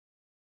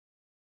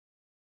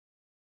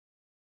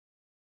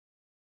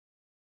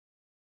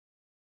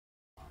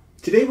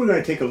Today we're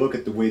going to take a look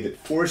at the way that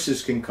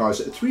forces can cause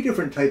three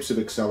different types of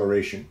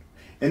acceleration,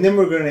 and then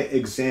we're going to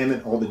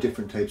examine all the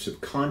different types of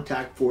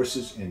contact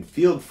forces and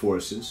field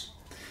forces,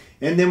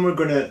 and then we're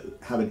going to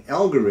have an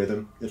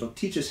algorithm that'll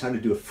teach us how to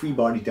do a free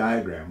body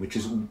diagram, which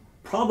is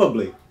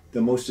probably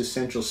the most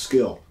essential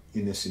skill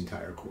in this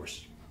entire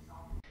course.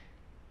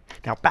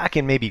 Now back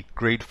in maybe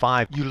grade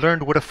 5, you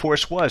learned what a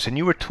force was, and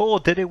you were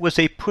told that it was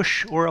a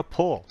push or a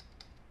pull.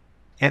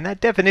 And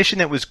that definition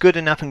that was good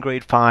enough in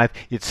grade 5,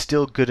 it's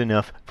still good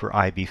enough for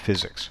IB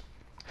Physics.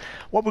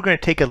 What we're going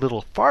to take a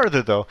little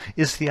farther, though,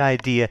 is the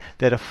idea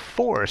that a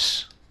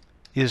force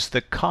is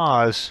the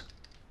cause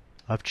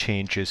of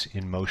changes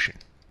in motion.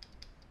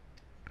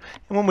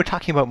 And when we're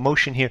talking about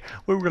motion here,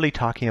 we're really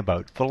talking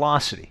about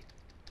velocity.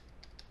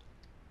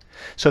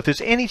 So if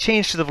there's any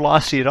change to the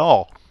velocity at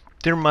all,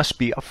 there must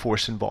be a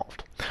force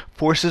involved.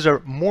 Forces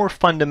are more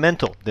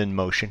fundamental than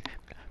motion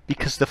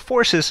because the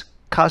forces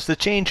cause the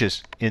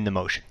changes in the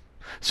motion.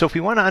 So if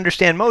we want to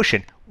understand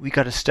motion, we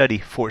got to study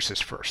forces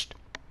first.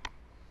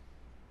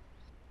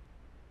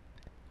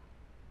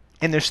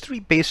 And there's three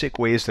basic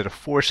ways that a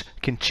force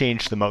can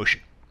change the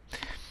motion.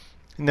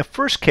 In the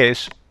first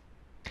case,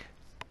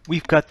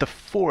 we've got the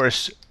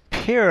force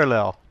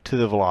parallel to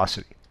the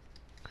velocity.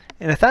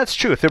 And if that's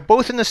true, if they're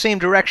both in the same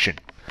direction,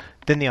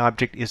 then the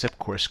object is of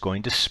course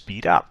going to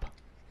speed up.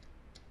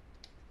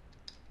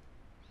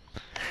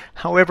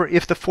 However,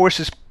 if the force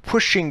is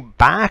pushing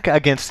back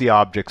against the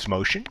object's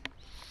motion,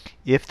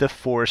 if the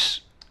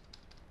force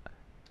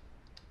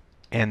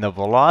and the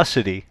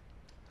velocity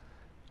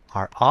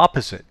are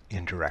opposite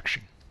in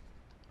direction,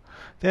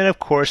 then of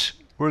course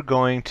we're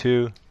going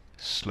to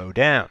slow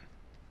down.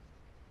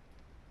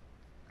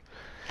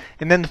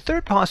 And then the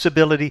third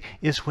possibility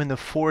is when the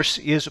force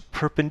is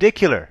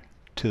perpendicular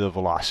to the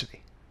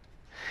velocity.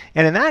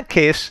 And in that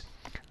case,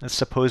 let's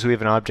suppose we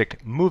have an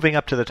object moving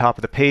up to the top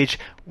of the page,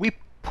 we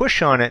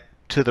push on it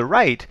to the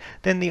right,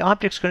 then the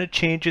object's going to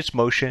change its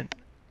motion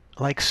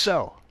like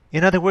so.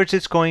 In other words,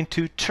 it's going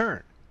to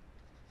turn.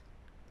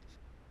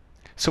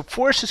 So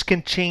forces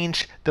can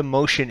change the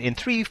motion in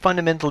three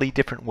fundamentally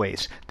different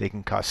ways. They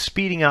can cause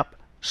speeding up,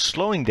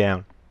 slowing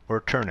down,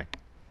 or turning.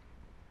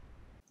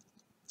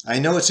 I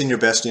know it's in your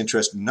best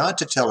interest not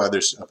to tell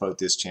others about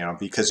this channel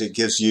because it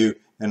gives you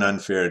an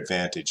unfair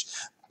advantage.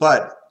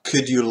 But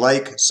could you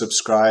like,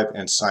 subscribe,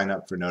 and sign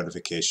up for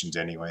notifications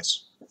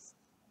anyways?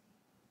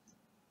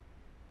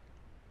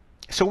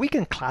 So we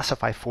can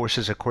classify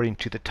forces according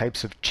to the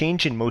types of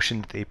change in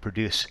motion that they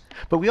produce.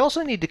 But we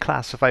also need to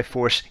classify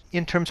force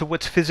in terms of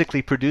what's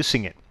physically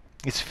producing it,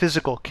 its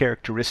physical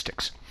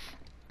characteristics.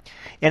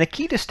 And a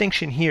key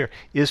distinction here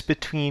is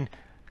between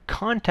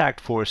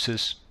contact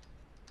forces,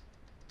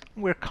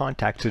 where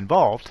contact's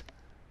involved,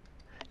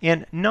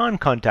 and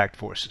non-contact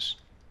forces.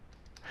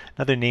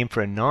 Another name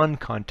for a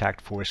non-contact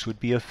force would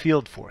be a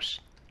field force.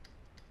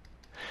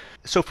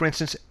 So for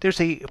instance, there's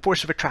a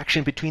force of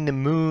attraction between the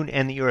moon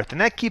and the earth,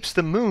 and that keeps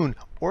the moon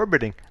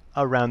orbiting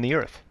around the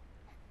earth.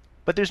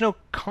 But there's no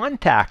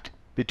contact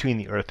between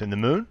the earth and the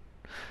moon.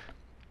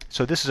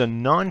 So this is a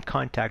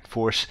non-contact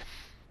force,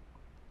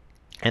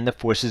 and the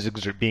force is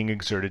being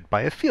exerted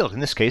by a field, in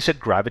this case a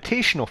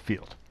gravitational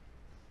field.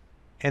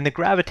 And the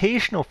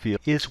gravitational field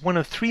is one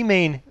of three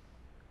main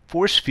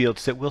force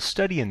fields that we'll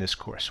study in this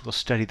course. We'll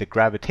study the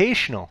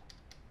gravitational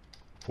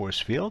force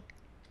field,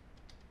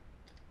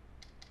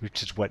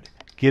 which is what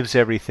gives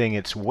everything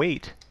its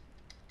weight.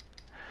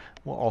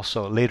 We'll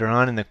also later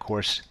on in the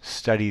course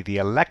study the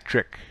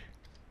electric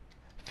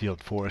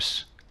field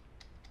force.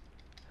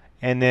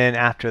 And then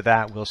after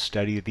that we'll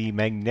study the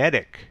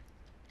magnetic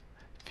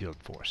field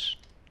force.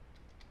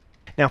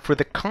 Now for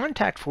the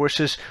contact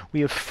forces, we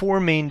have four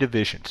main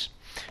divisions.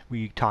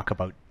 We talk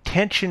about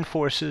tension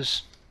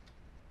forces,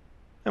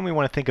 and we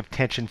want to think of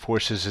tension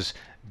forces as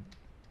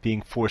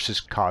being forces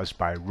caused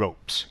by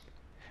ropes.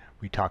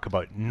 We talk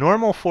about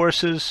normal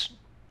forces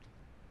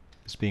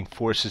as being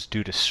forces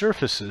due to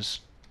surfaces.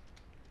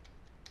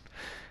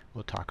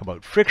 We'll talk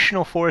about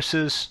frictional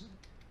forces,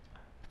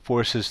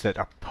 forces that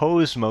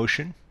oppose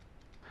motion,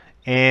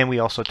 and we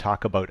also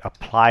talk about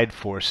applied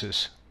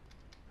forces,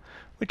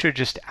 which are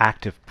just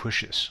active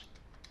pushes.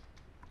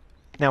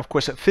 Now, of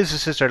course,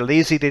 physicists are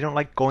lazy. They don't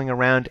like going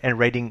around and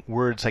writing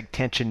words like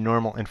tension,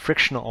 normal, and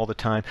frictional all the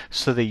time,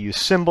 so they use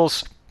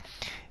symbols.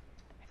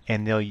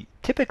 And they'll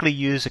typically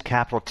use a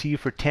capital T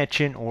for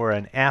tension or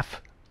an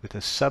F with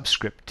a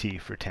subscript T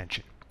for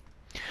tension.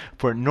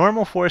 For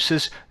normal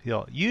forces,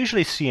 you'll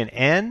usually see an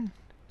N,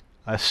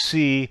 a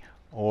C,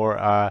 or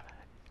a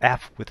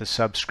F with a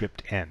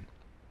subscript N.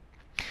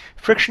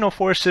 Frictional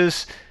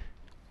forces,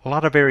 a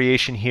lot of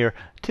variation here.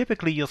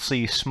 Typically, you'll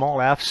see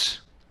small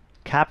f's,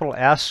 capital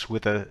S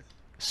with a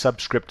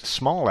subscript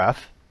small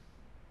f,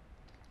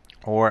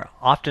 or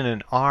often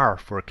an R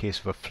for a case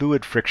of a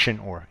fluid friction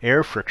or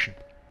air friction.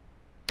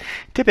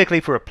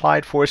 Typically for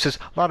applied forces,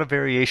 a lot of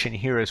variation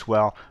here as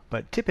well,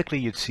 but typically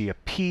you'd see a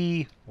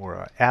P or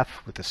a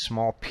F with a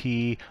small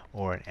p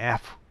or an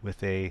F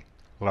with a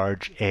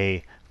large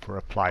A for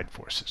applied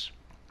forces.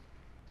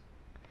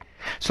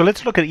 So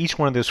let's look at each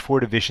one of those four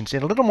divisions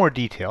in a little more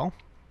detail.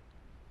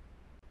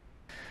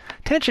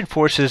 Tension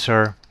forces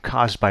are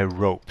caused by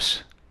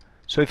ropes.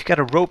 So if you've got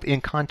a rope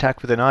in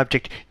contact with an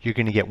object, you're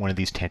going to get one of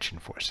these tension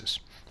forces.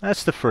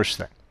 That's the first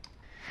thing.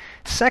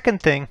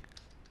 Second thing,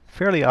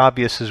 fairly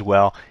obvious as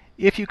well,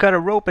 if you've got a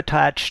rope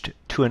attached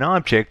to an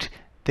object,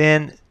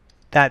 then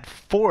that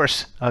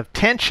force of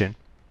tension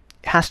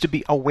has to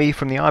be away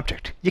from the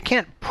object. You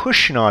can't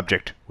push an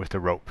object with a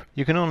rope.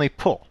 You can only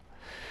pull.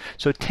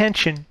 So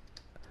tension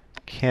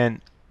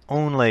can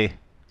only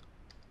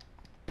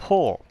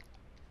pull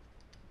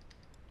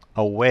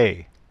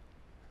away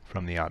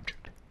from the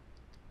object.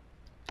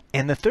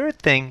 And the third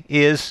thing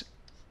is,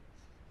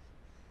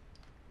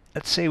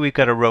 let's say we've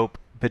got a rope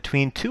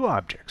between two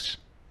objects.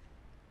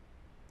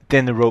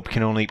 Then the rope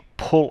can only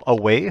pull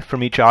away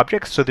from each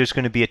object, so there's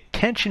going to be a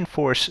tension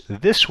force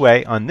this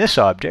way on this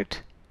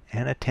object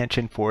and a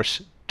tension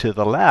force to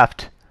the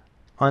left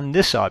on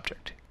this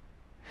object.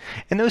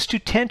 And those two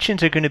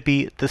tensions are going to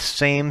be the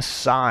same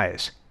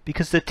size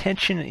because the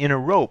tension in a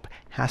rope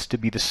has to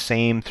be the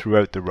same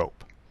throughout the rope.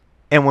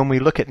 And when we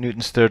look at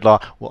Newton's third law,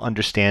 we'll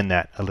understand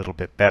that a little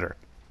bit better.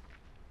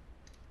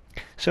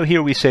 So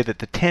here we say that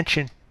the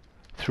tension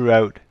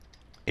throughout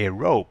a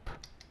rope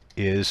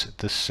is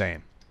the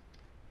same.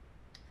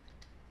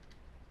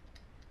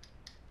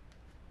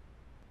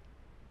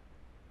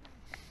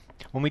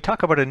 When we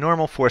talk about a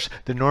normal force,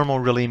 the normal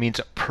really means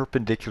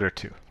perpendicular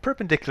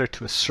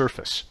to a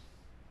surface.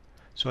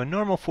 So a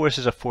normal force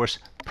is a force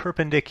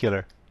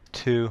perpendicular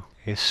to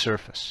a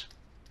surface.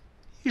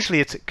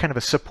 Usually it's kind of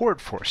a support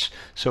force.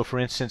 So for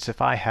instance,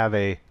 if I have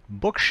a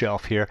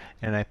bookshelf here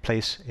and I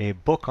place a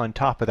book on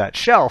top of that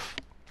shelf,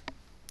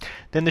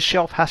 then the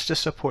shelf has to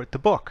support the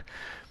book.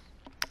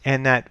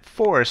 And that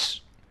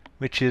force,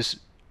 which is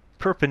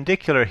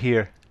perpendicular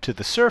here to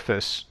the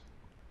surface,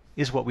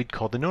 is what we'd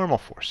call the normal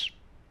force.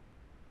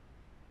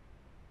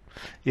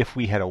 If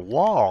we had a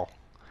wall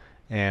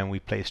and we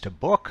placed a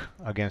book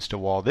against a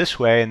wall this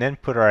way and then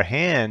put our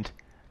hand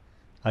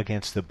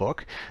against the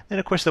book, then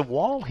of course the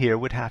wall here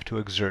would have to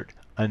exert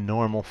a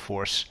normal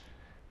force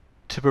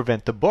to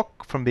prevent the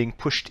book from being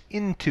pushed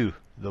into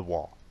the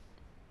wall.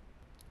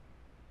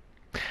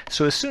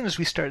 So as soon as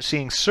we start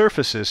seeing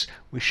surfaces,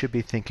 we should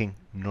be thinking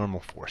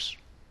normal force.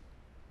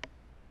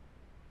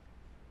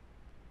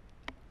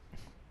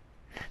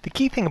 The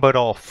key thing about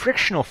all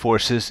frictional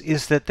forces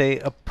is that they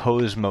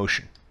oppose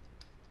motion.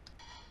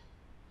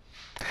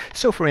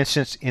 So for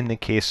instance, in the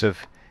case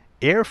of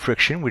air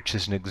friction, which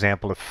is an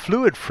example of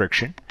fluid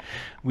friction,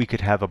 we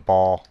could have a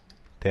ball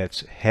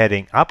that's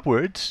heading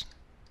upwards,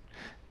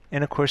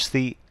 and of course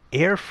the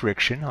air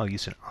friction, I'll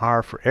use an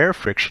R for air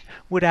friction,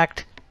 would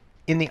act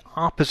in the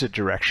opposite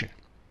direction.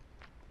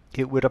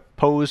 It would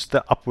oppose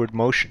the upward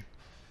motion.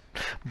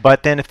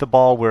 But then if the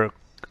ball were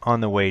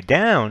on the way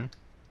down,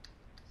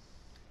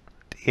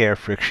 the air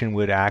friction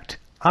would act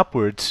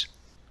upwards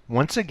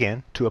once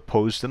again to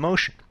oppose the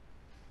motion.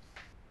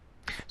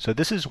 So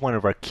this is one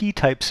of our key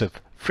types of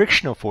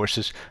frictional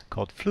forces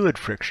called fluid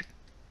friction.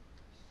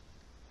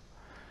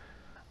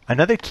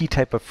 Another key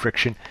type of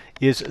friction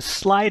is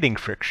sliding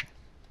friction,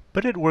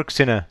 but it works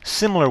in a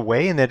similar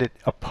way in that it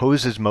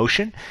opposes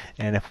motion.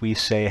 And if we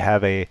say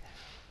have a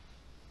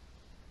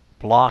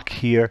block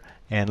here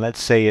and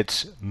let's say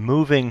it's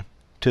moving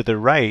to the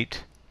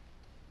right,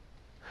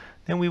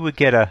 then we would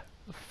get a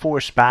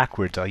force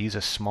backwards. I'll use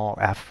a small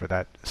f for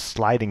that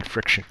sliding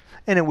friction,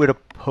 and it would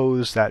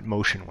oppose that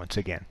motion once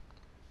again.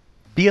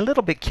 Be a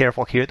little bit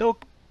careful here though,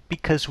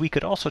 because we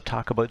could also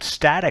talk about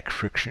static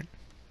friction.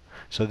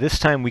 So this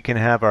time we can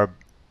have our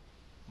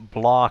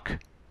block,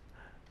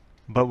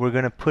 but we're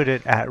going to put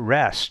it at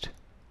rest.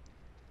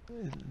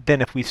 Then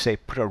if we say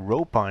put a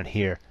rope on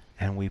here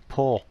and we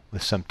pull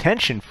with some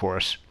tension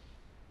force,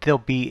 there'll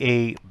be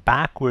a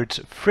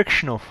backwards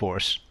frictional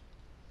force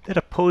that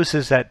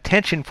opposes that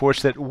tension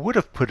force that would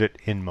have put it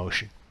in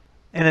motion.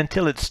 And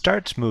until it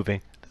starts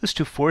moving, those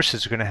two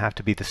forces are going to have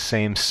to be the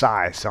same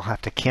size. They'll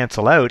have to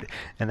cancel out,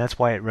 and that's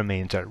why it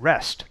remains at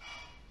rest.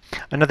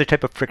 Another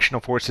type of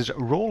frictional force is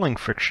rolling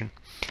friction,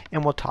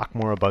 and we'll talk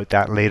more about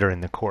that later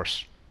in the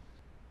course.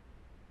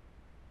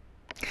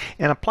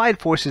 An applied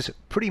force is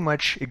pretty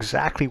much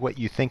exactly what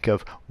you think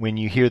of when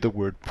you hear the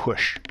word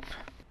push.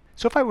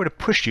 So if I were to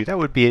push you, that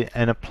would be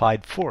an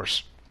applied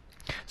force.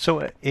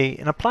 So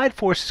an applied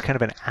force is kind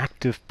of an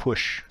active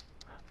push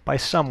by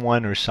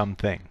someone or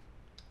something.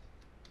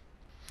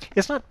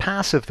 It's not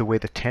passive the way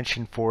the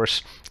tension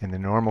force and the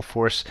normal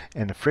force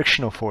and the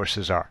frictional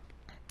forces are.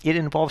 It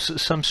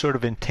involves some sort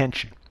of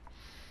intention.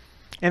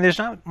 And there's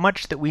not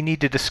much that we need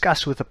to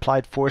discuss with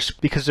applied force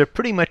because they're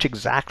pretty much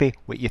exactly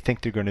what you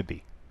think they're going to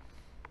be.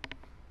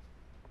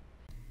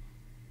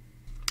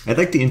 I'd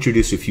like to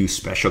introduce a few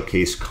special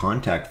case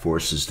contact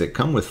forces that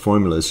come with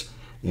formulas,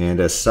 and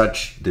as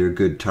such, they're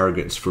good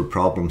targets for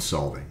problem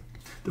solving.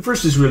 The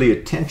first is really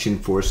a tension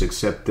force,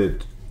 except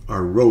that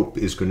our rope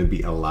is going to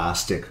be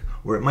elastic,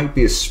 or it might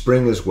be a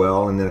spring as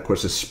well, and then of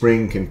course a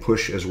spring can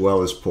push as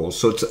well as pull.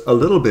 So it's a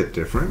little bit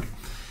different.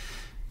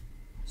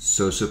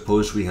 So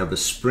suppose we have a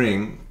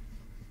spring.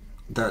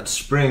 That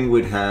spring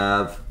would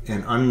have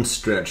an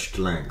unstretched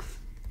length.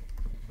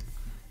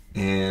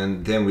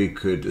 And then we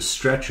could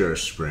stretch our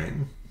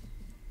spring.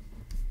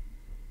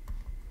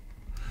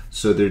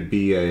 So there'd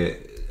be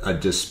a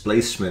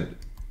displacement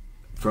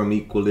from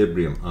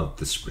equilibrium of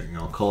the spring.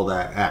 I'll call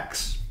that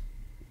x.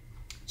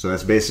 So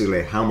that's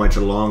basically how much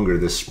longer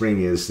the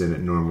spring is than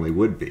it normally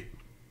would be.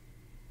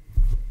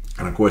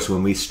 And of course,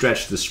 when we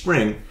stretch the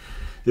spring,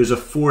 there's a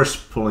force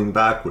pulling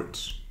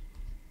backwards.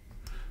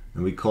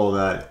 And we call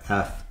that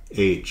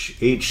FH.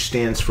 H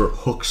stands for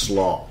Hooke's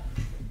law.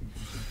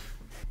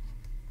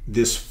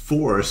 This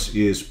force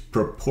is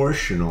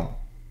proportional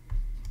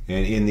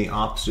and in the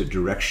opposite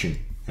direction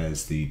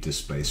as the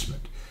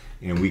displacement.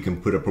 And we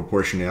can put a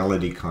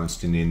proportionality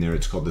constant in there.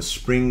 It's called the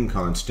spring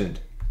constant.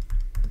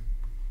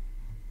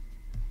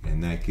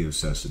 And that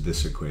gives us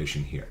this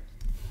equation here.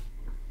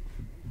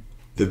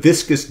 The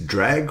viscous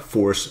drag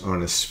force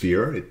on a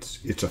sphere,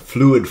 it's a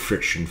fluid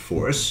friction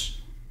force.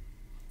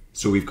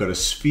 So we've got a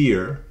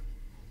sphere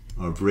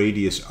of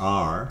radius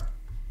r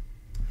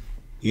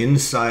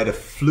inside a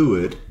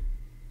fluid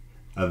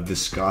of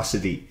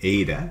viscosity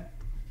eta,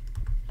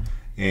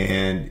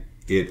 and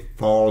it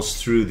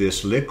falls through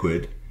this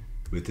liquid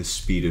with a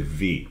speed of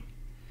v.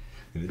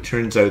 And it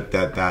turns out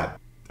that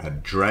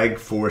that drag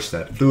force,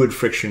 that fluid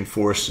friction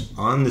force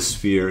on the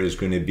sphere is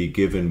going to be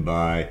given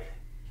by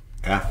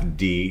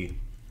Fd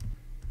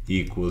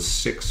equals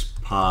 6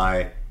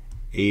 pi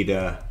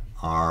eta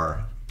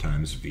r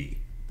times v.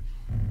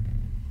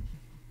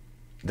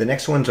 The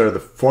next ones are the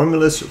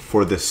formulas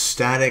for the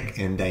static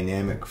and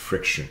dynamic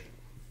friction.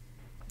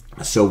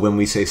 So when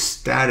we say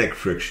static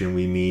friction,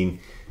 we mean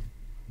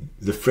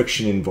the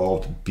friction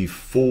involved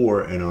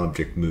before an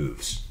object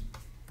moves.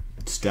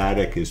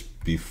 Static is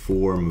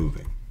before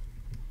moving.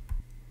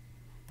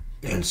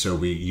 And so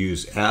we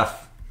use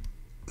F.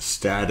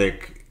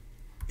 Static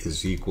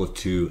is equal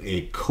to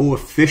a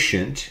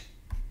coefficient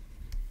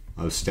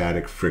of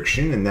static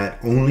friction, and that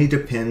only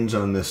depends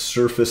on the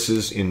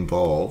surfaces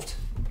involved,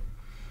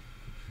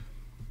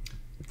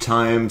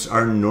 times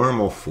our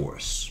normal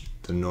force,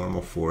 the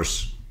normal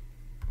force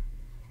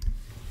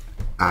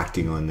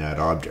acting on that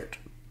object.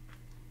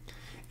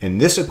 And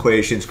this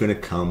equation is going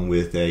to come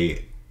with an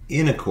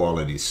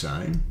inequality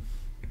sign.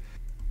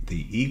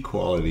 The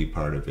equality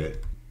part of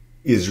it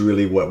is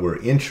really what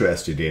we're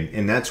interested in,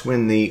 and that's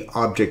when the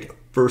object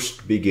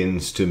first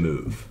begins to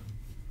move.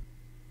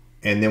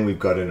 And then we've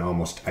got an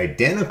almost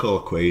identical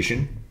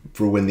equation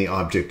for when the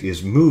object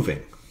is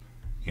moving,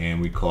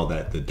 and we call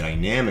that the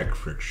dynamic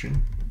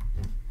friction.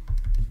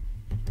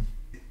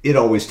 It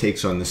always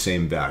takes on the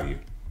same value.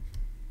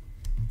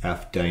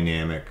 F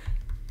dynamic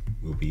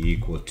will be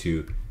equal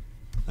to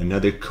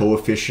another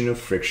coefficient of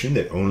friction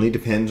that only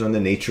depends on the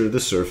nature of the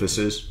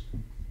surfaces,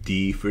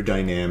 d for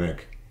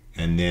dynamic,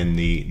 and then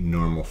the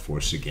normal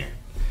force again.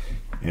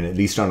 And at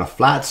least on a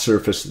flat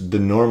surface, the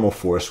normal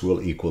force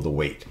will equal the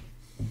weight.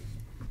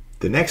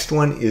 The next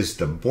one is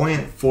the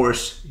buoyant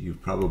force.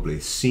 You've probably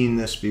seen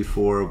this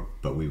before,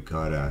 but we've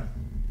got an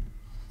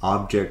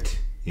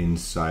object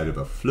inside of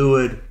a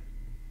fluid.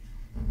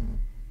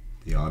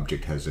 The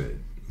object has a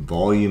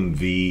volume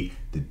V.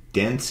 The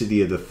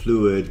density of the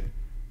fluid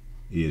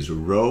is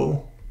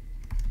rho.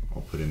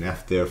 I'll put an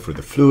F there for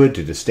the fluid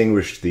to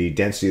distinguish the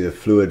density of the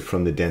fluid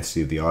from the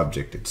density of the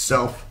object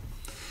itself.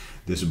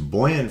 This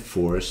buoyant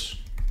force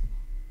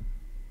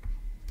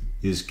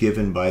is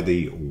given by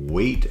the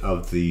weight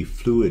of the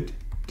fluid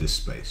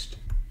displaced.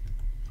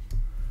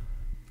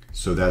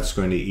 So that's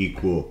going to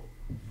equal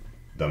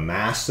the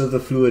mass of the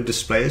fluid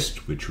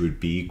displaced, which would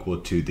be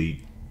equal to the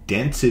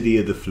density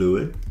of the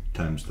fluid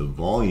times the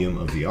volume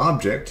of the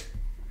object,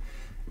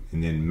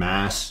 and then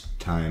mass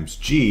times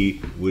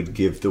g would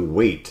give the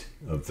weight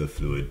of the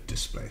fluid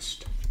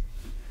displaced.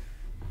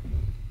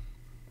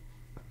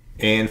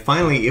 And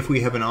finally, if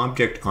we have an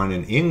object on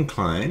an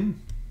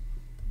incline,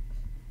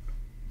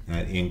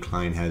 that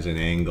incline has an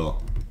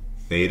angle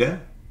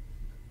theta,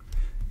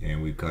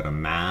 and we've got a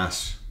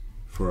mass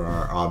for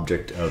our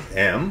object of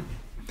m,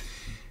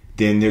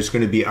 then there's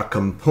going to be a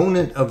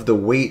component of the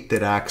weight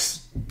that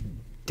acts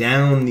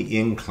down the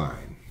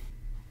incline,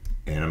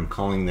 and I'm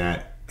calling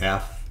that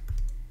F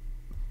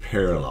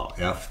parallel,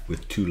 F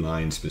with two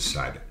lines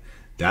beside it.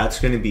 That's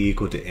going to be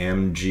equal to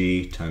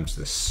mg times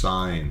the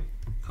sine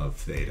of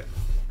theta.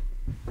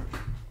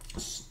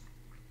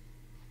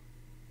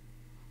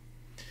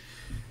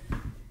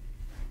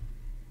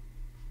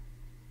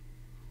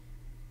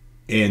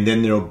 And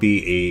then there will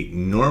be a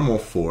normal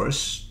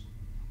force,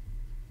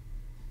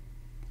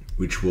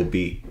 which will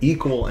be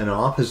equal and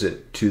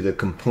opposite to the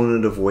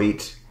component of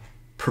weight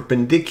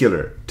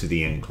perpendicular to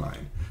the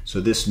incline. So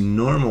this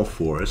normal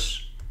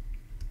force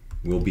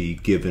will be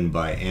given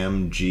by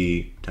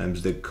mg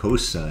times the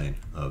cosine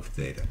of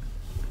theta.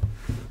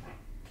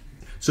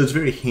 So it's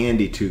very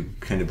handy to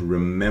kind of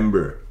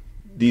remember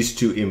these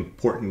two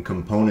important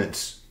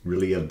components,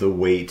 really, of the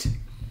weight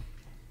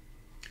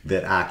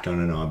that act on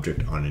an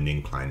object on an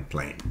inclined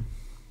plane.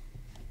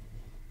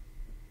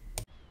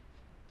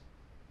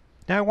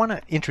 Now I want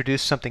to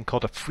introduce something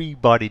called a free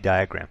body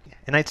diagram.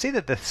 And I'd say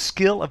that the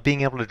skill of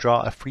being able to draw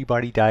a free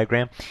body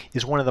diagram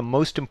is one of the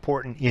most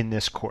important in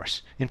this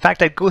course. In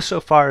fact, I'd go so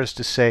far as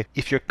to say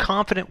if you're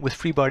confident with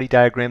free body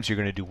diagrams, you're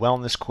going to do well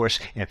in this course.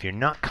 And if you're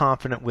not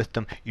confident with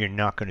them, you're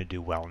not going to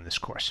do well in this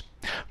course.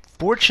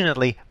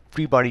 Fortunately,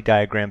 free body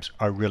diagrams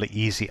are really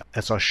easy,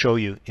 as I'll show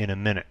you in a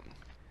minute.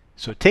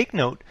 So take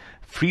note,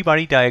 free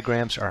body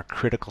diagrams are a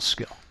critical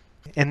skill.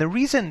 And the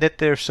reason that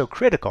they're so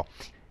critical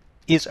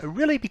is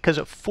really because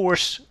a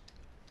force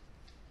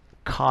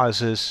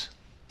causes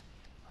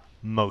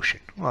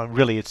motion. Well,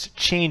 really it's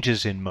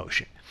changes in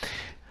motion.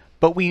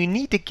 But we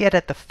need to get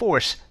at the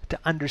force to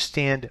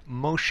understand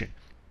motion.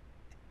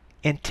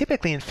 And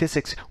typically in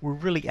physics, we're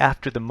really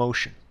after the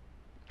motion.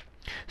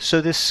 So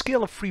this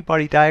skill of free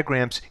body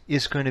diagrams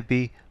is going to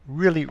be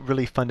really,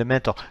 really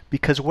fundamental,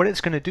 because what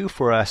it's going to do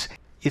for us,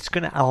 it's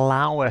going to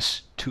allow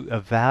us to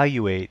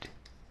evaluate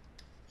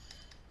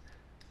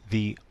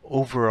the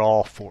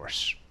overall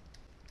force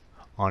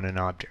on an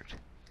object.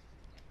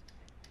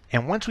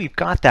 And once we've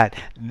got that,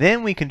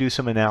 then we can do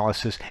some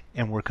analysis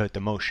and work out the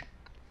motion.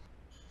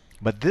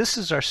 But this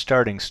is our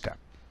starting step.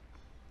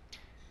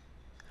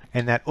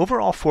 And that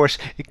overall force,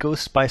 it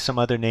goes by some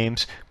other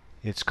names.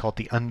 It's called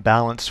the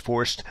unbalanced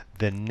force,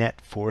 the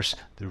net force,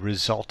 the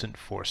resultant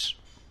force.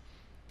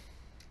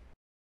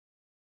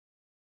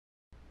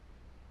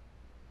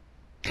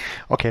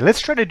 Okay,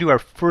 let's try to do our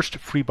first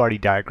free body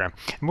diagram.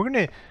 And we're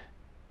going to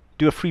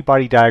do a free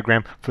body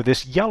diagram for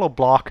this yellow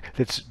block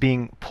that's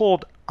being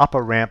pulled up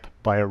a ramp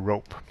by a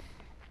rope.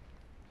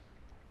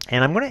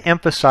 And I'm going to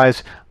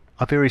emphasize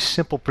a very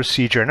simple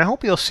procedure, and I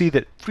hope you'll see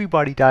that free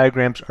body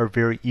diagrams are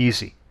very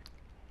easy.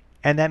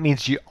 And that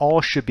means you all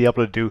should be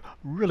able to do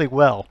really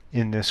well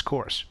in this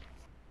course.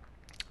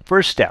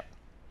 First step,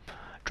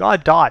 draw a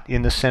dot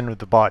in the center of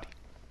the body.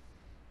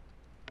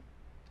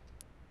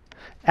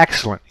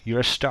 Excellent,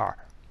 you're a star.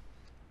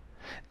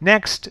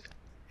 Next,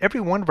 every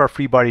one of our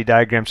free body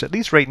diagrams, at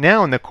least right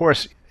now in the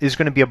course, is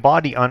going to be a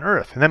body on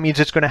Earth. And that means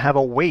it's going to have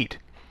a weight.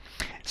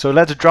 So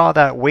let's draw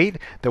that weight.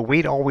 The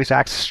weight always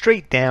acts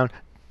straight down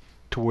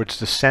towards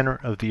the center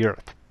of the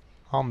Earth.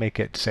 I'll make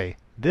it, say,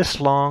 this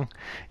long.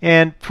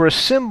 And for a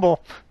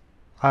symbol,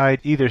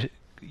 I'd either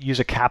use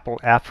a capital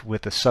F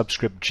with a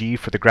subscript G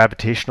for the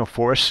gravitational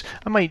force.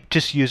 I might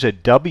just use a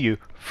W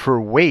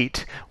for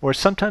weight, or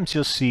sometimes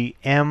you'll see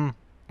M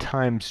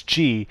times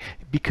G,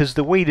 because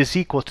the weight is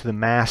equal to the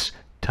mass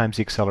times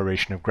the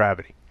acceleration of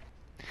gravity.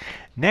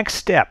 Next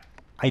step,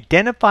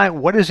 identify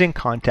what is in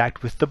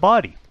contact with the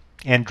body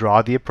and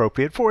draw the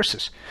appropriate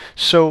forces.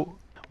 So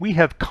we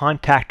have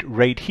contact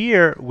right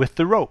here with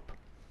the rope.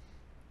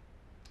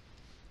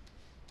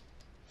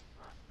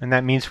 And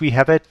that means we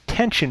have a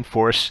tension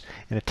force,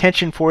 and a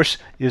tension force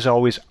is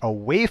always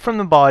away from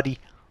the body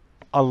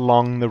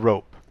along the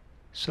rope.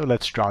 So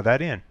let's draw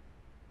that in.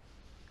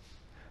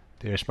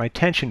 There's my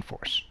tension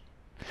force.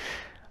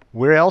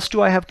 Where else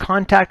do I have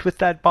contact with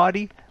that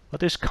body? Well,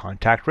 there's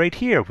contact right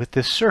here with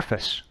this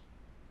surface.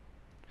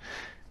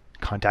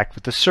 Contact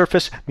with the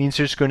surface means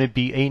there's going to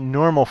be a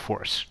normal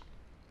force.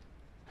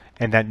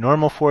 And that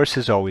normal force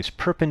is always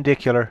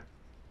perpendicular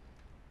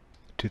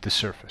to the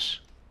surface.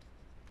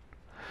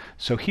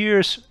 So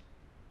here's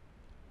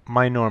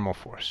my normal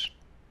force.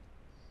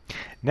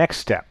 Next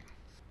step.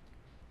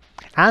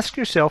 Ask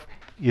yourself,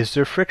 is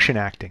there friction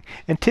acting?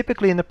 And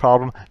typically in the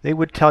problem, they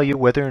would tell you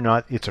whether or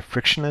not it's a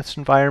frictionless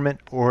environment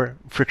or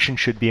friction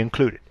should be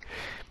included.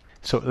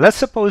 So let's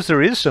suppose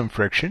there is some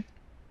friction.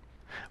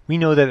 We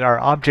know that our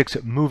object's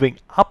moving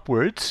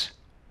upwards,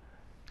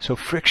 so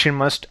friction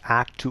must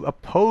act to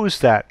oppose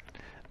that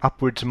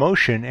upwards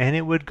motion, and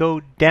it would go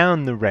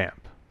down the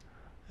ramp.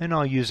 And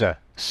I'll use a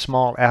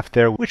small f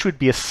there, which would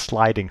be a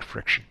sliding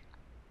friction.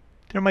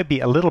 There might be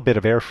a little bit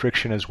of air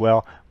friction as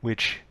well,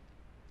 which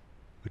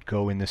would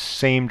go in the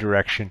same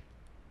direction,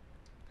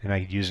 and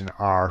I could use an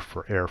R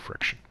for air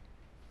friction.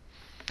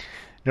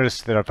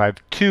 Notice that if I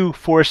have two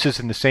forces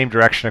in the same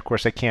direction, of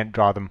course I can't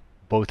draw them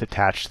both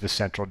attached to the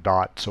central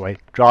dot, so I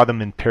draw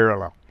them in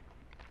parallel.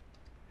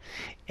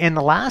 And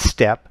the last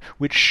step,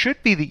 which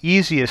should be the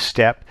easiest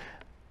step,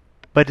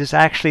 but is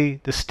actually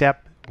the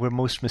step where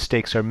most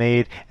mistakes are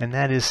made, and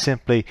that is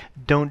simply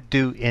don't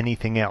do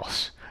anything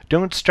else.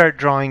 Don't start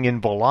drawing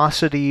in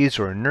velocities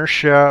or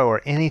inertia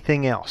or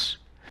anything else.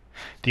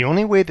 The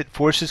only way that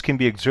forces can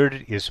be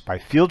exerted is by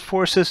field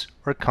forces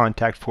or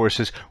contact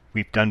forces.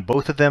 We've done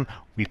both of them.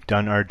 We've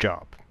done our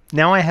job.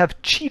 Now I have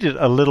cheated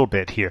a little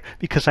bit here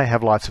because I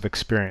have lots of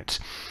experience.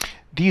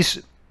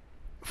 These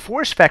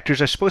force vectors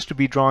are supposed to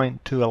be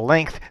drawn to a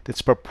length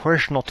that's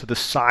proportional to the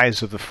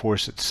size of the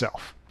force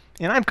itself.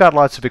 And I've got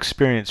lots of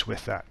experience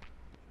with that.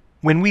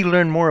 When we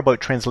learn more about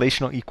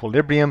translational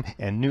equilibrium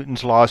and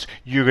Newton's laws,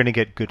 you're going to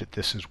get good at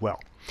this as well.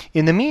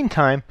 In the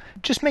meantime,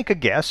 just make a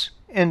guess,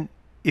 and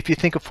if you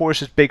think a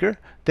force is bigger,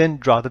 then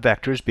draw the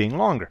vector as being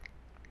longer.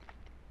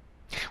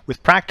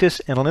 With practice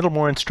and a little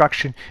more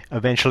instruction,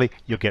 eventually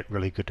you'll get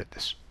really good at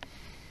this.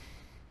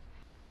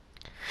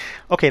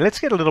 Okay, let's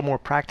get a little more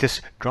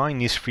practice drawing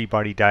these free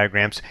body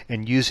diagrams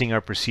and using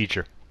our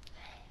procedure.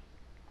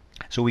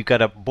 So we've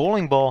got a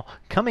bowling ball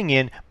coming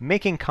in,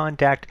 making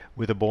contact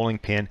with a bowling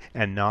pin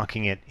and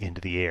knocking it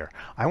into the air.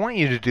 I want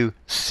you to do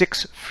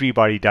 6 free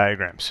body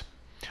diagrams.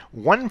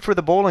 One for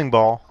the bowling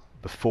ball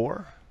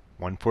before,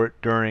 one for it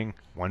during,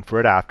 one for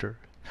it after,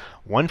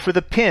 one for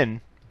the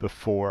pin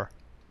before,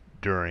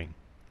 during,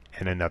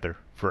 and another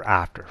for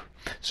after.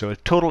 So a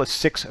total of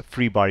 6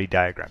 free body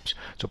diagrams.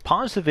 So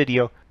pause the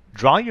video,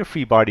 draw your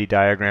free body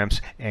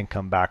diagrams, and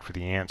come back for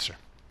the answer.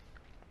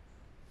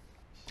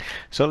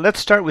 So let's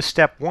start with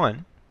step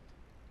 1.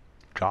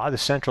 Draw the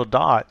central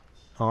dot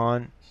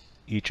on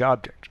each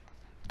object.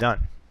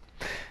 Done.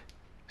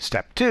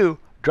 Step 2,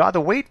 draw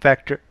the weight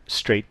vector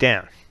straight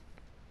down.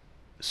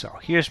 So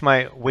here's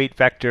my weight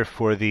vector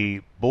for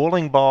the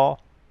bowling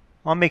ball.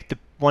 I'll make the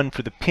one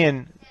for the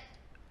pin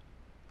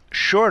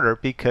shorter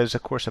because,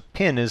 of course, a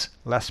pin is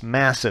less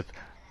massive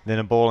than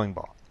a bowling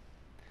ball.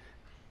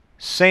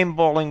 Same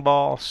bowling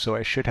ball, so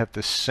I should have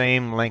the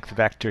same length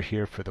vector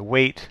here for the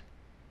weight.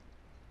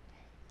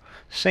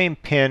 Same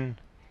pin,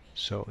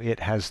 so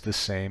it has the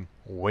same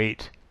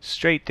weight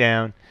straight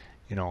down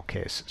in all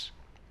cases.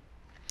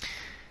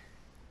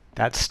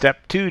 That's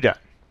step 2 done.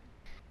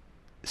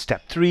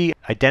 Step 3,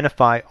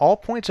 identify all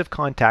points of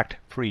contact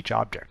for each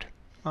object.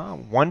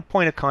 1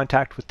 point of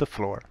contact with the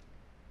floor,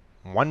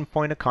 1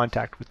 point of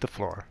contact with the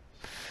floor,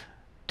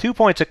 2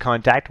 points of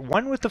contact,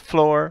 1 with the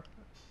floor,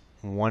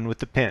 1 with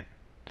the pin,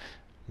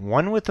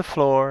 1 with the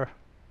floor,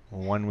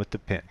 1 with the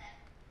pin.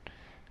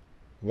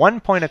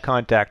 1 point of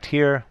contact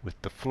here with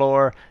the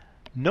floor,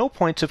 no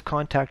points of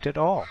contact at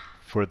all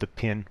for the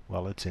pin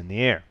while it's in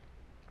the air.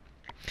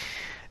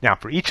 Now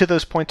for each of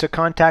those points of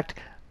contact,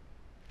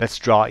 let's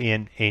draw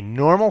in a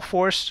normal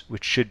force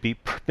which should be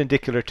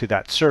perpendicular to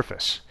that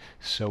surface.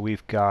 So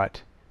we've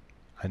got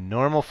a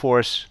normal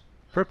force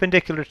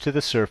perpendicular to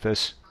the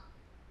surface.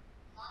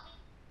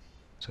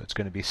 So it's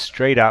going to be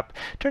straight up.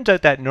 Turns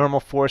out that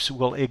normal force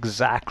will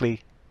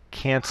exactly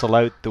cancel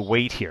out the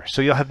weight here.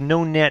 So you'll have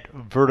no net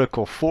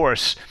vertical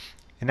force,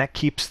 and that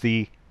keeps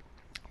the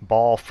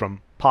ball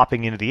from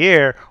popping into the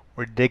air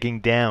or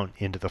digging down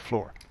into the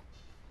floor.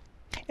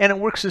 And it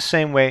works the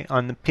same way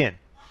on the pin.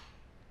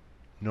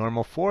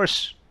 Normal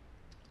force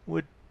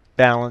would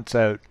balance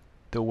out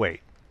the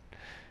weight.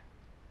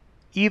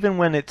 Even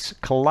when it's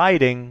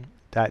colliding,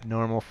 that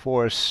normal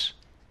force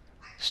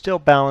still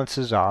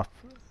balances off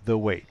the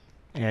weight.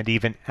 And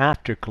even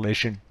after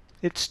collision,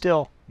 it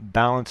still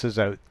balances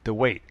out the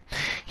weight.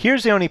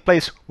 Here's the only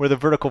place where the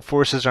vertical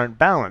forces aren't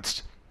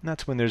balanced, and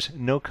that's when there's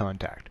no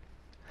contact.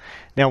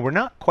 Now we're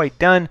not quite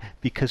done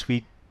because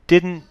we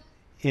didn't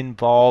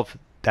involve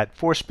that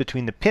force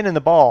between the pin and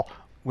the ball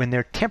when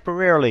they're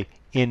temporarily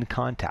in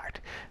contact.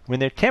 When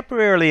they're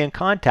temporarily in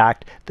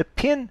contact, the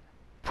pin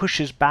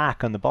pushes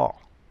back on the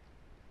ball.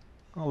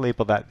 I'll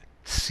label that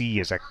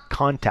C as a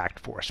contact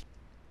force,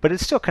 but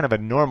it's still kind of a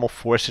normal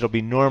force. It'll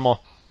be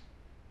normal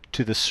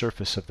to the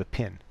surface of the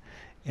pin.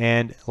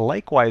 And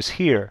likewise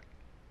here,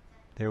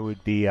 there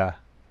would be a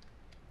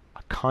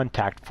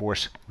contact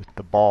force with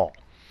the ball.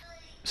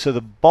 So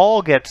the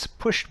ball gets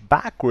pushed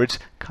backwards,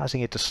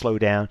 causing it to slow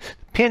down.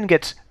 The pin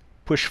gets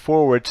pushed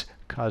forwards,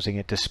 causing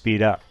it to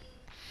speed up.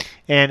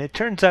 And it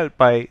turns out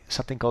by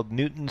something called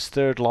Newton's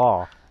third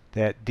law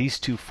that these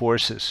two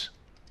forces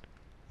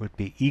would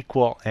be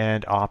equal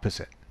and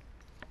opposite.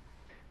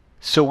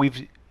 So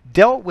we've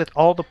dealt with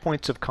all the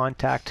points of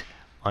contact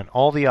on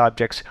all the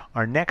objects.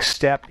 Our next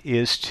step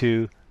is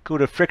to go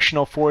to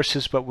frictional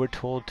forces, but we're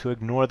told to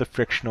ignore the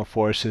frictional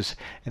forces,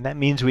 and that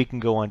means we can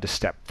go on to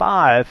step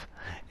 5,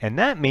 and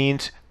that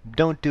means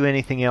don't do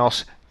anything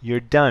else. You're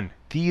done.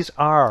 These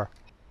are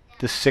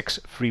the 6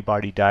 free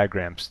body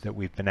diagrams that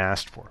we've been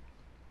asked for.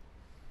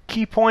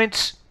 Key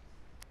points: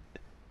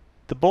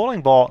 the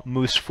bowling ball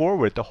moves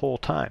forward the whole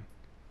time,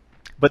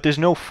 but there's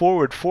no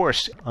forward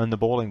force on the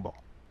bowling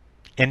ball.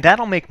 And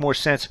that'll make more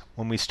sense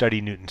when we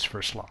study Newton's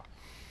first law.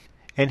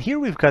 And here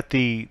we've got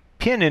the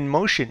pin in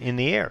motion in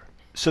the air.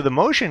 So the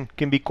motion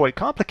can be quite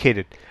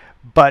complicated,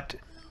 but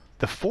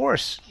the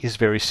force is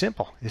very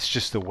simple. It's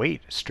just the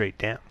weight straight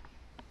down.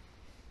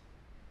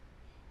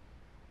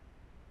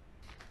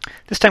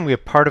 This time we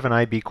have part of an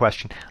IB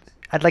question.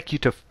 I'd like you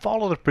to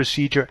follow the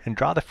procedure and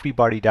draw the free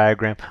body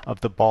diagram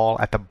of the ball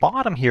at the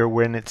bottom here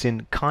when it's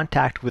in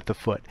contact with the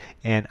foot,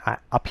 and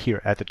up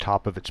here at the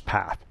top of its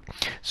path.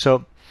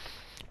 So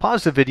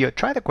pause the video,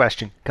 try the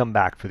question, come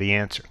back for the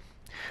answer.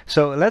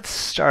 So let's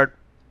start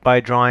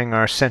by drawing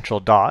our central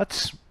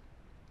dots.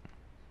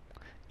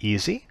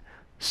 Easy.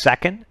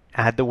 Second,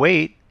 add the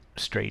weight,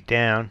 straight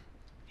down,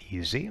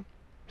 easy.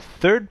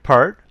 Third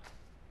part,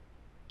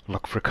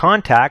 look for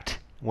contact.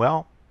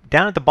 Well,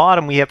 down at the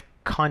bottom we have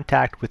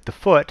contact with the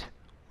foot.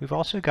 We've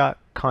also got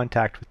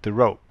contact with the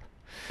rope.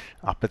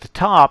 Up at the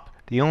top,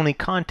 the only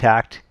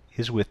contact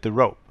is with the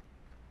rope.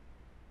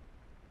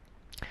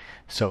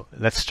 So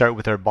let's start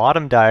with our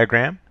bottom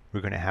diagram.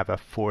 We're going to have a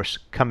force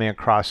coming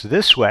across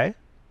this way.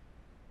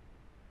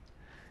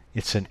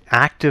 It's an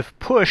active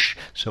push,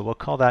 so we'll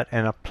call that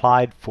an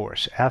applied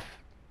force,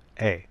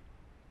 FA.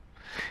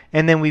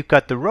 And then we've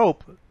got the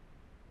rope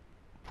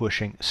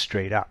pushing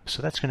straight up.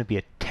 So that's going to be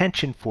a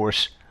tension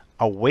force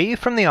away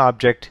from the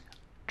object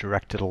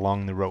directed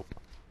along the rope.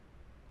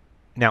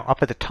 Now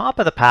up at the top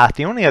of the path,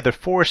 the only other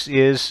force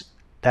is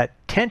that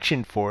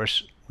tension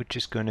force, which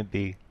is going to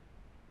be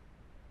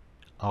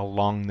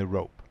along the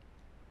rope.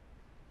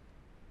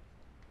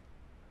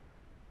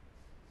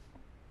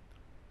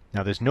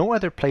 Now there's no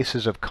other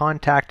places of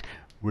contact.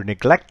 We're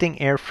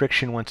neglecting air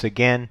friction once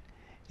again,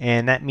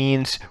 and that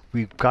means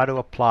we've got to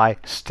apply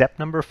step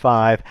number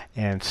 5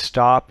 and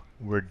stop.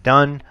 We're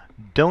done.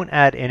 Don't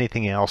add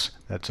anything else.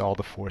 That's all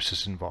the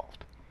forces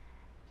involved.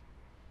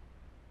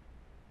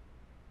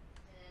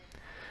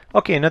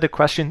 Okay, another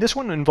question. This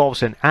one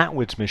involves an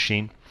Atwood's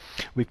machine.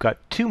 We've got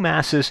two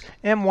masses,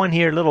 M1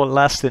 here a little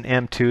less than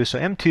M2, so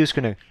M2 is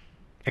going to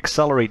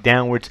accelerate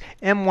downwards,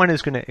 M1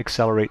 is going to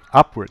accelerate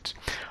upwards.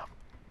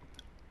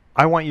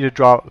 I want you to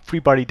draw free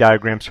body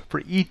diagrams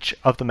for each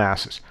of the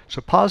masses.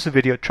 So pause the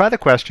video, try the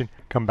question,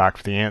 come back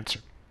for the answer.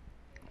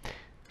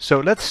 So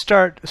let's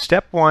start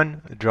step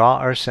 1, draw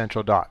our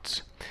central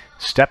dots.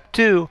 Step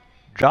 2,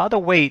 draw the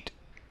weight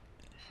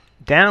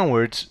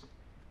downwards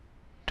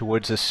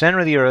towards the center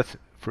of the earth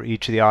for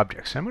each of the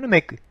objects. I'm going to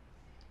make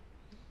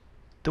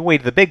the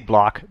weight of the big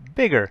block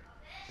bigger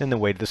than the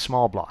weight of the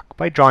small block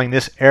by drawing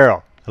this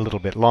arrow a little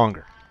bit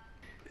longer.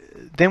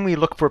 Then we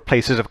look for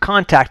places of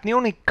contact. And the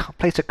only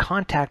place of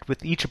contact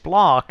with each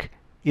block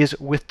is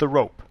with the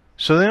rope.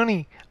 So the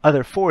only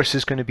other force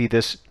is going to be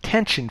this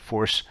tension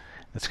force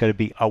that's going to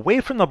be away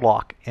from the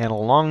block and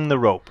along the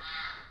rope.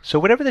 So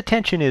whatever the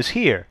tension is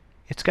here,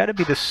 it's got to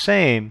be the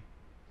same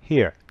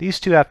here. These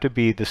two have to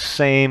be the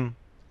same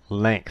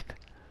length.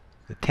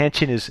 The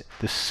tension is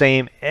the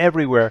same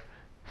everywhere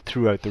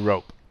throughout the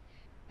rope.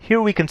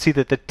 Here we can see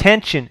that the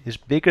tension is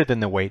bigger than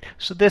the weight,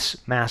 so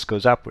this mass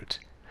goes upwards.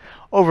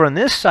 Over on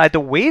this side, the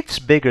weight's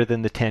bigger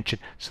than the tension,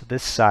 so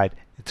this side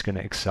it's going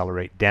to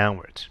accelerate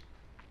downwards.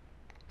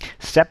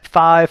 Step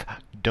 5,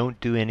 don't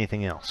do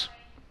anything else.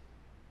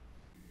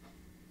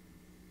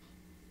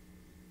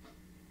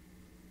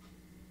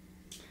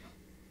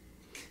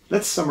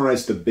 Let's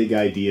summarize the big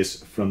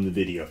ideas from the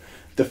video.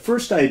 The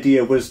first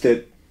idea was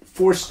that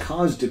force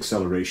caused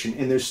acceleration,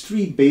 and there's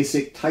 3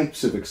 basic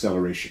types of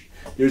acceleration.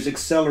 There's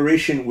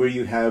acceleration where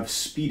you have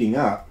speeding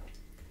up,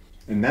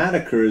 and that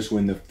occurs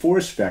when the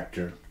force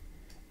vector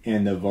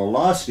and the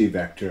velocity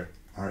vector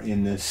are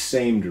in the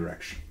same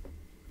direction.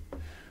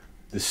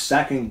 The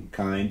second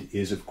kind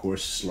is, of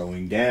course,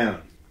 slowing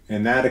down,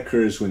 and that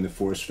occurs when the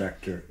force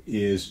vector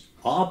is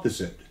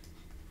opposite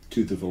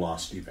to the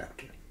velocity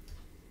vector.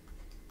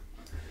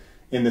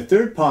 And the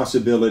third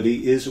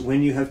possibility is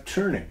when you have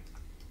turning,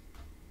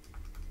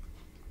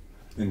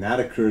 and that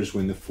occurs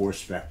when the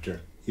force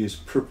vector is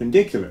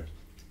perpendicular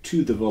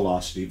to the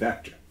velocity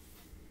vector.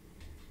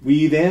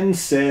 We then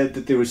said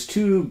that there was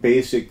 2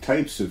 basic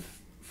types of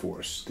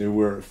force. There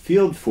were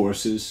field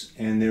forces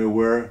and there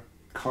were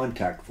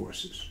contact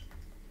forces.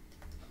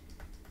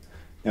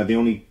 Now the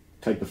only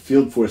type of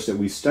field force that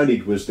we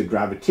studied was the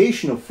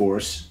gravitational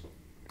force,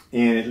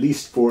 and at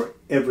least for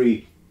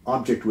every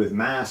object with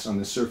mass on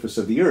the surface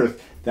of the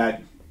Earth,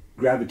 that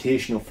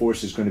gravitational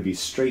force is going to be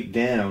straight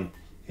down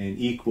and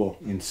equal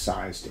in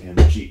size to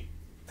mg.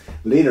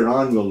 Later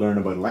on we'll learn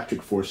about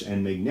electric force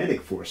and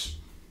magnetic force.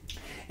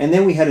 And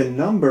then we had a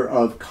number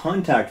of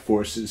contact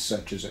forces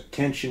such as a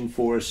tension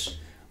force,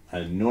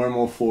 a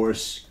normal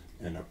force,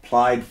 an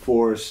applied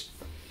force,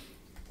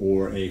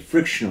 or a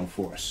frictional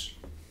force.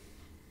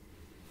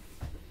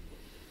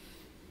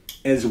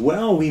 As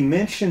well, we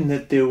mentioned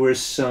that there were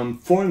some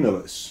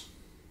formulas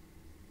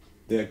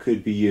that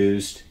could be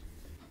used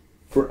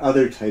for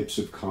other types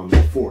of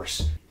common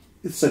force,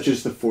 such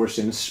as the force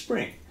in a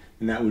spring,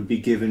 and that would be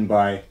given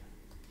by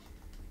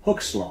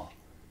Hooke's law,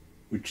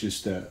 which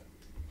is the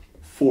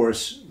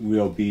force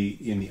will be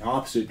in the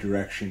opposite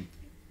direction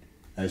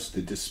as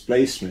the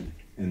displacement,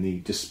 and the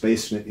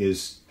displacement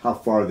is how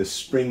far the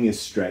spring is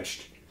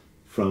stretched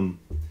from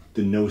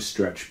the no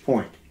stretch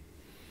point.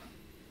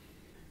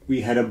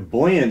 We had a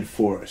buoyant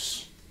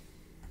force,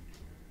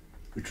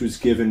 which was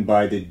given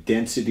by the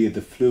density of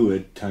the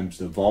fluid times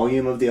the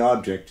volume of the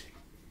object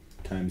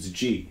times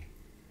g.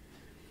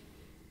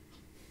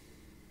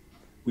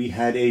 We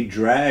had a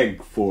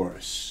drag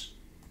force.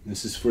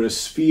 This is for a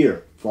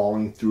sphere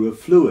falling through a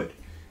fluid,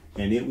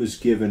 and it was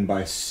given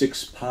by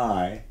 6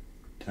 pi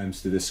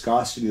times the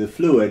viscosity of the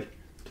fluid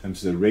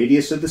times the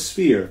radius of the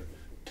sphere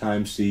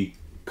times the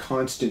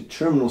constant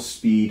terminal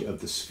speed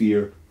of the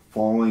sphere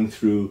falling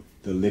through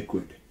the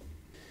liquid.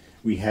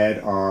 We had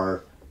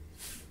our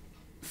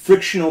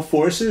frictional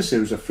forces. There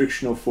was a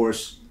frictional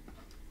force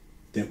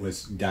that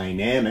was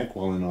dynamic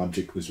while an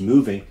object was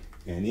moving,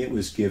 and it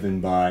was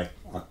given by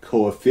a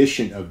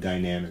coefficient of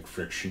dynamic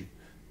friction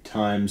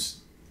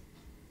times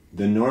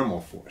the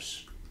normal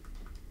force.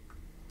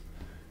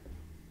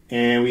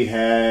 And we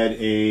had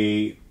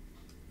a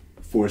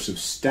force of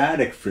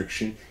static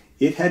friction.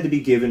 It had to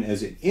be given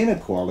as an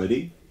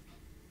inequality.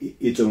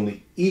 It's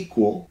only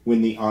equal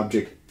when the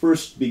object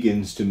first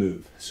begins to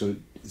move. So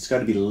it's got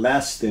to be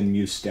less than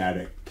mu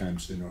static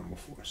times the normal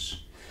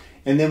force.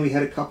 And then we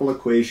had a couple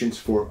equations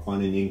for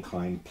on an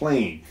inclined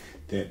plane,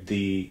 that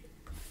the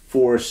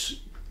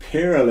force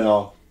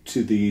parallel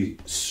to the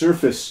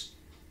surface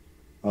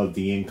of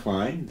the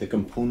incline, the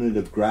component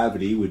of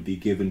gravity, would be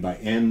given by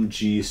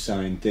mg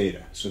sine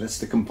theta. So that's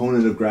the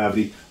component of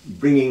gravity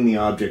bringing the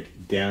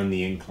object down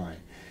the incline.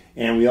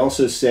 And we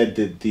also said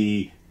that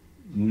the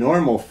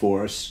normal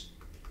force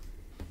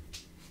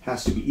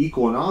has to be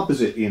equal and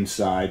opposite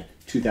inside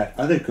to that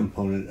other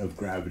component of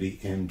gravity,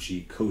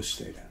 mg cos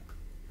theta.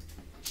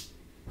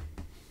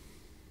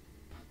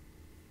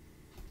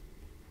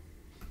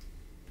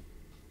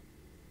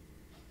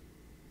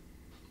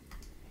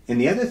 And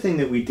the other thing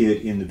that we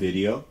did in the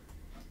video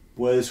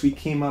was we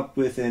came up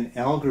with an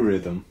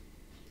algorithm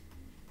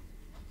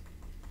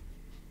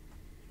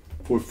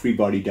for free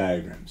body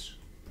diagrams.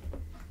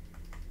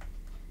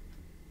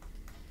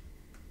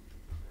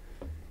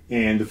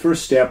 And the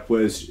first step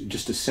was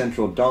just a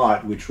central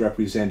dot which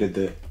represented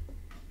the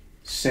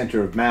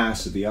center of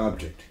mass of the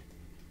object.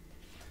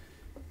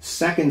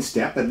 Second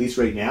step, at least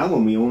right now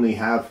when we only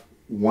have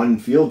one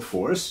field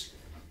force,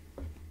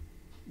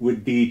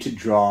 would be to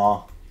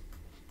draw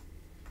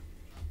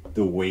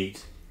the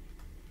weight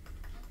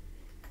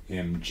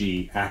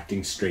mg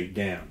acting straight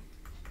down.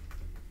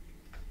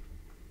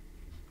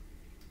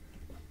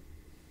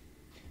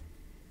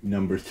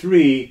 Number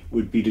 3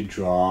 would be to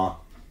draw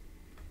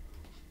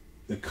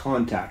the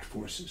contact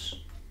forces.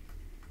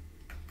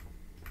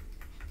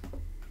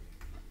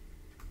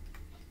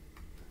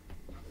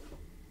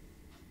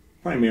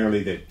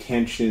 Primarily the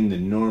tension, the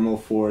normal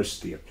force,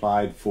 the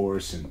applied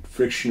force, and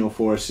frictional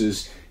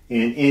forces,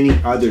 and any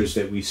others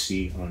that we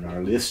see on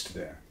our list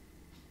there.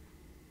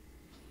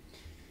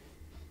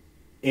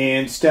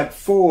 And step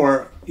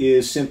 4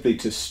 is simply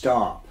to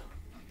stop.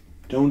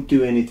 Don't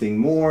do anything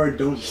more.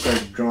 Don't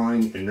start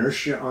drawing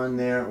inertia on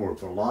there or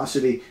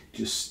velocity.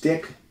 Just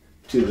stick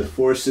to the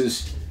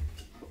forces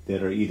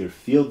that are either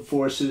field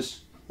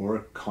forces or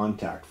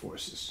contact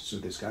forces. So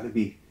there's got to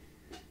be,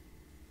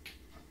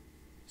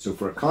 so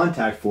for a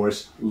contact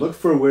force, look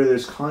for where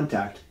there's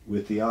contact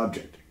with the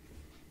object.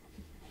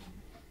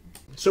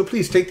 So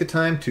please take the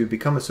time to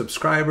become a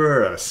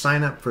subscriber,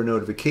 sign up for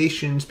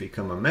notifications,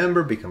 become a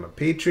member, become a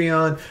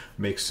Patreon,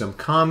 make some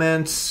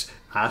comments,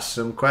 ask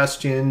some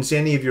questions.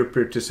 Any of your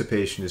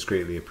participation is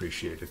greatly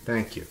appreciated.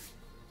 Thank you.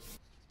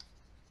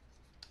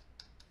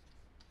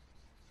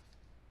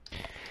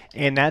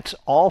 And that's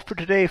all for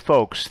today,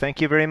 folks.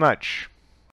 Thank you very much.